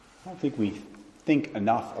I don't think we think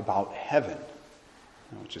enough about heaven,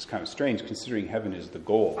 which is kind of strange considering heaven is the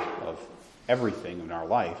goal of everything in our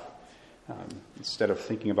life. Instead of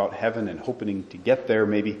thinking about heaven and hoping to get there,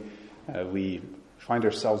 maybe we find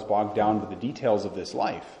ourselves bogged down with the details of this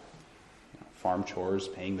life. Farm chores,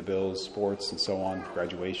 paying the bills, sports, and so on,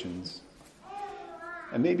 graduations.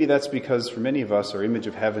 And maybe that's because for many of us, our image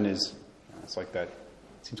of heaven is, it's like that,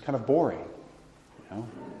 it seems kind of boring.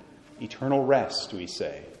 Eternal rest, we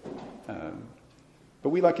say. But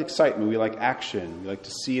we like excitement, we like action, we like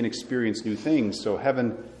to see and experience new things, so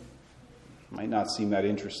heaven might not seem that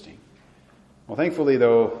interesting. Well, thankfully,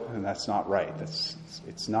 though, and that's not right.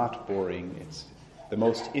 It's not boring. It's the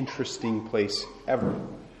most interesting place ever.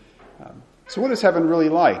 So what is heaven really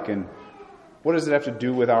like, and what does it have to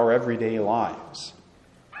do with our everyday lives?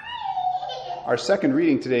 Our second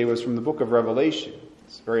reading today was from the book of Revelation.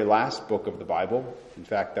 It's the very last book of the Bible. In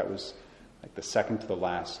fact, that was like the second to the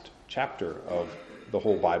last chapter of the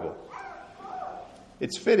whole Bible.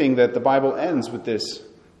 It's fitting that the Bible ends with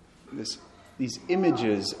these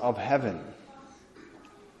images of heaven.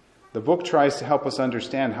 The book tries to help us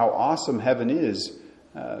understand how awesome heaven is,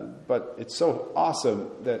 but it's so awesome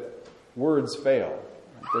that words fail.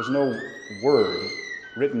 There's no word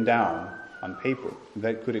written down on paper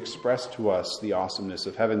that could express to us the awesomeness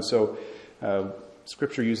of heaven. So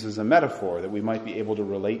Scripture uses a metaphor that we might be able to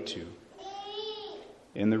relate to.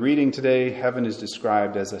 In the reading today, heaven is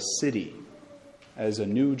described as a city, as a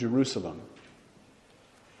new Jerusalem.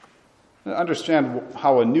 To understand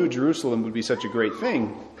how a new Jerusalem would be such a great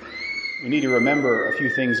thing, we need to remember a few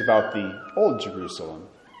things about the old Jerusalem.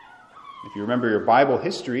 If you remember your Bible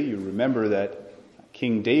history, you remember that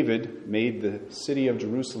King David made the city of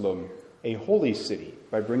Jerusalem a holy city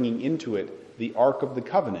by bringing into it the Ark of the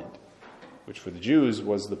Covenant, which for the Jews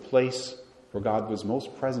was the place where God was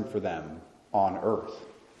most present for them on earth.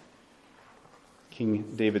 King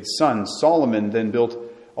David's son, Solomon, then built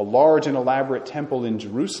a large and elaborate temple in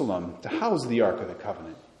Jerusalem to house the Ark of the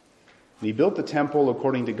Covenant. And he built the temple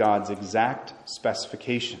according to God's exact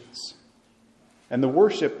specifications. And the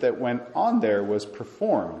worship that went on there was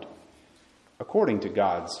performed according to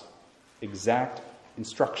God's exact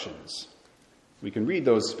instructions. We can read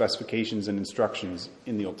those specifications and instructions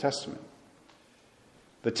in the Old Testament.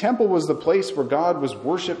 The temple was the place where God was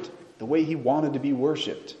worshipped the way he wanted to be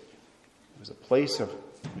worshipped. It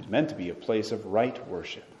was meant to be a place of right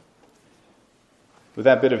worship. With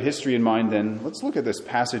that bit of history in mind, then, let's look at this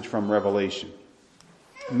passage from Revelation.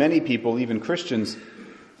 Many people, even Christians,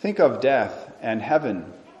 think of death and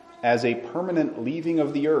heaven as a permanent leaving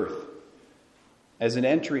of the earth, as an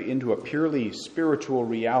entry into a purely spiritual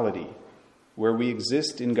reality where we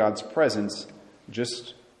exist in God's presence,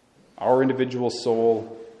 just our individual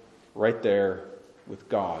soul right there with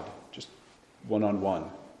God, just one-on-one.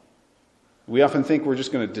 We often think we're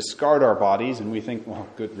just going to discard our bodies, and we think, well,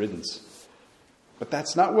 good riddance. But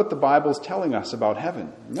that's not what the Bible's telling us about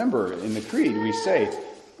heaven. Remember, in the Creed, we say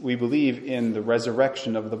we believe in the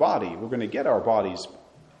resurrection of the body. We're going to get our bodies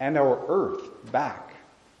and our earth back,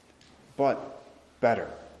 but better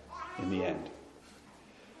in the end.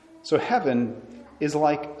 So heaven is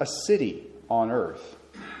like a city on earth.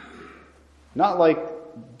 Not like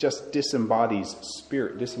just disembodied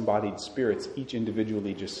spirits, each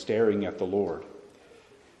individually just staring at the Lord.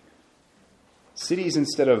 Cities,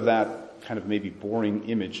 instead of that kind of maybe boring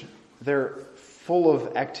image, they're full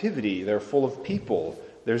of activity, they're full of people,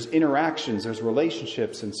 there's interactions, there's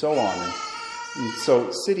relationships, and so on. And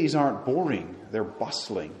so cities aren't boring, they're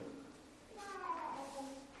bustling.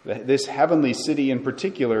 This heavenly city in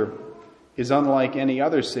particular is unlike any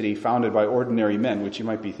other city founded by ordinary men, which you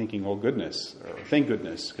might be thinking, oh goodness, or thank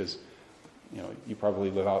goodness, because you probably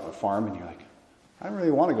live out on a farm and you're like, I don't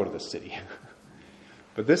really want to go to the city.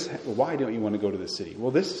 But why don't you want to go to the city?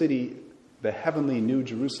 Well, this city, the heavenly New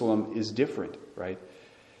Jerusalem, is different, right?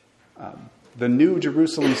 The New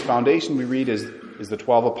Jerusalem's foundation, we read, is the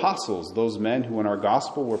 12 apostles, those men who in our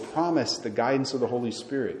gospel were promised the guidance of the Holy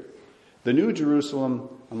Spirit. The New Jerusalem,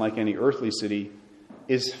 unlike any earthly city,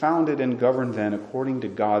 is founded and governed then according to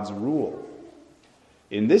God's rule.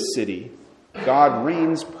 In this city, God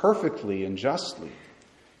reigns perfectly and justly.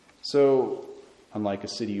 So, unlike a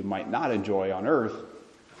city you might not enjoy on earth,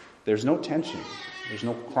 there's no tension, there's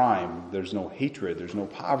no crime, there's no hatred, there's no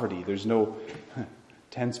poverty, there's no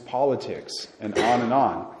tense politics, and on and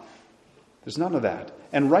on. There's none of that.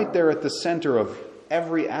 And right there at the center of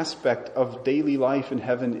every aspect of daily life in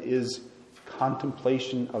heaven is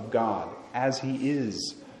contemplation of God as he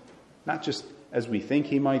is. Not just as we think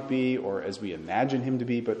he might be or as we imagine him to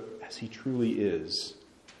be, but as he truly is.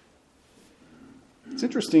 It's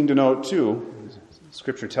interesting to note, too,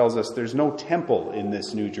 Scripture tells us there's no temple in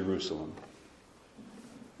this New Jerusalem.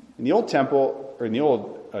 In the old temple, or in the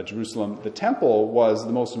old Jerusalem, the temple was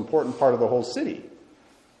the most important part of the whole city.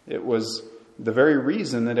 It was the very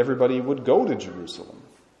reason that everybody would go to Jerusalem.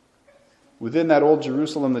 Within that old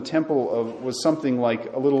Jerusalem, the temple was something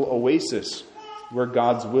like a little oasis where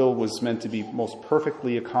God's will was meant to be most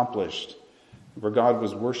perfectly accomplished, where God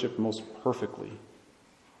was worshipped most perfectly.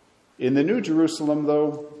 In the New Jerusalem,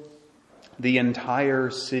 though, the entire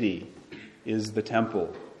city is the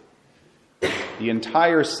temple. The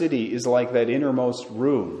entire city is like that innermost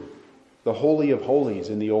room, the Holy of Holies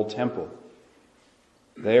in the old temple.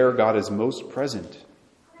 There, God is most present.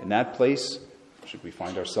 In that place, should we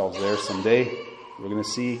find ourselves there someday, we're going to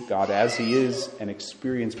see God as he is and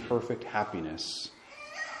experience perfect happiness.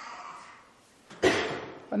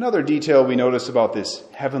 Another detail we notice about this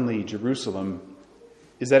heavenly Jerusalem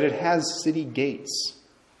is that it has city gates.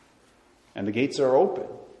 And the gates are open.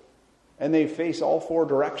 And they face all four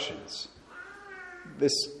directions.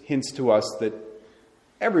 This hints to us that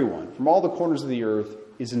everyone from all the corners of the earth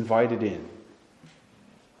is invited in.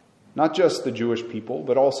 Not just the Jewish people,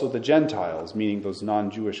 but also the Gentiles, meaning those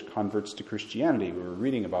non-Jewish converts to Christianity we were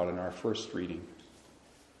reading about in our first reading.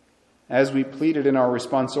 As we pleaded in our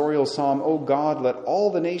responsorial psalm, "O God, let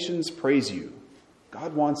all the nations praise you."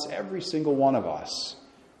 God wants every single one of us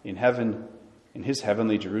in heaven, in his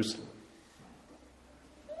heavenly Jerusalem.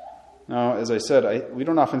 Now, as I said, we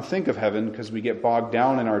don't often think of heaven because we get bogged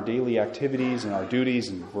down in our daily activities and our duties,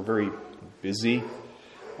 and we're very busy.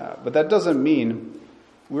 But that doesn't mean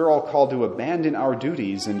we're all called to abandon our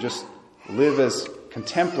duties and just live as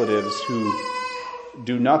contemplatives who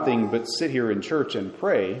do nothing but sit here in church and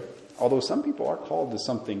pray, although some people are called to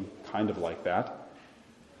something kind of like that.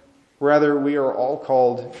 Rather, we are all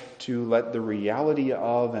called to let the reality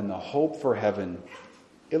of and the hope for heaven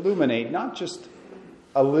illuminate not just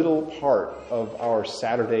a little part of our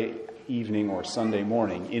Saturday evening or Sunday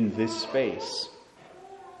morning in this space,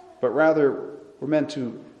 but rather we're meant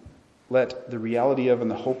to let the reality of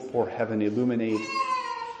and the hope for heaven illuminate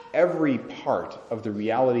every part of the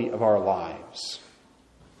reality of our lives.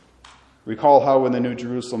 Recall how in the New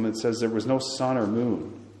Jerusalem it says there was no sun or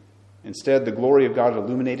moon. Instead, the glory of God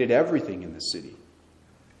illuminated everything in the city.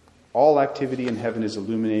 All activity in heaven is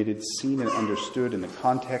illuminated, seen and understood in the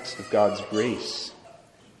context of God's grace.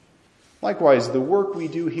 Likewise, the work we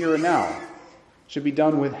do here and now should be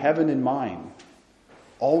done with heaven in mind,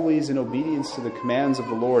 always in obedience to the commands of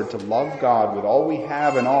the Lord to love God with all we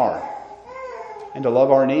have and are, and to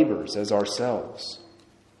love our neighbors as ourselves.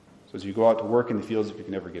 So as you go out to work in the fields, if you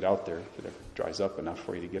can ever get out there, if it ever dries up enough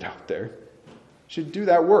for you to get out there, you should do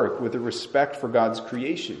that work with a respect for God's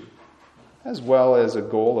creation, as well as a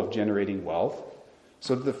goal of generating wealth,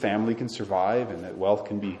 so that the family can survive and that wealth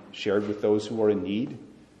can be shared with those who are in need.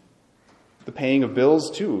 The paying of bills,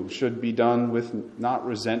 too, should be done with not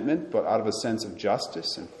resentment, but out of a sense of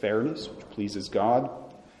justice and fairness, which pleases God.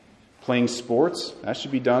 Playing sports, that should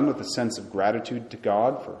be done with a sense of gratitude to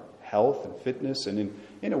God for health and fitness, and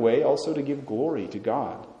in a way also to give glory to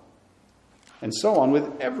God. And so on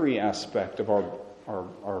with every aspect of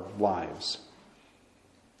our lives.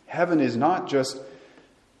 Heaven is not just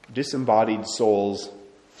disembodied souls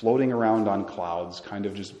floating around on clouds, kind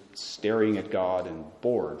of just staring at God and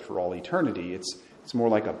bored for all eternity. It's more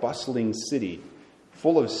like a bustling city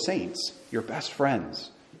full of saints, your best friends,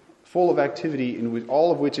 full of activity,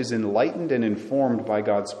 all of which is enlightened and informed by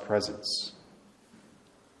God's presence.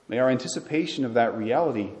 May our anticipation of that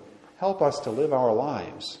reality help us to live our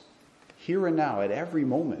lives here and now at every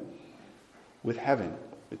moment with heaven,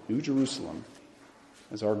 with New Jerusalem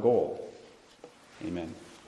as our goal. Amen.